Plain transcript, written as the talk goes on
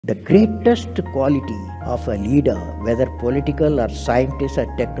The greatest quality of a leader, whether political or scientist or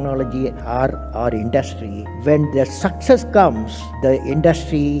technology or industry, when the success comes, the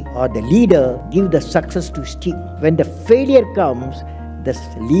industry or the leader give the success to Steve. When the failure comes, the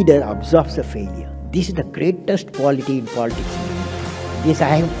leader absorbs the failure. This is the greatest quality in politics. This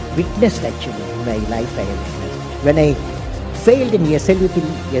I have witnessed actually in my life. I have witnessed. When I failed in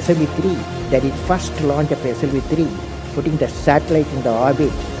SLV3, that is first launch of SLV3, putting the satellite in the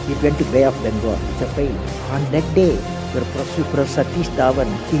orbit, it went to Bay of Bengal. It's a fail. On that day, Satish Dhawan,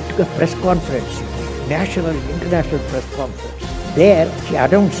 he took a press conference, national, international press conference. There, he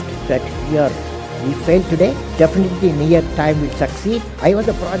announced that we failed today, definitely in a year time we'll succeed. I was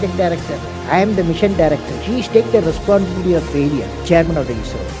the project director. I am the mission director. He is taking the responsibility of failure, chairman of the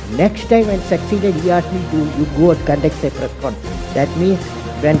ISRO. Next time when succeeded, he asked me to you go and conduct a press conference. That means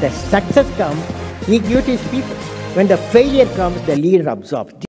when the success comes, he gives his people. When the failure comes, the leader absorbs.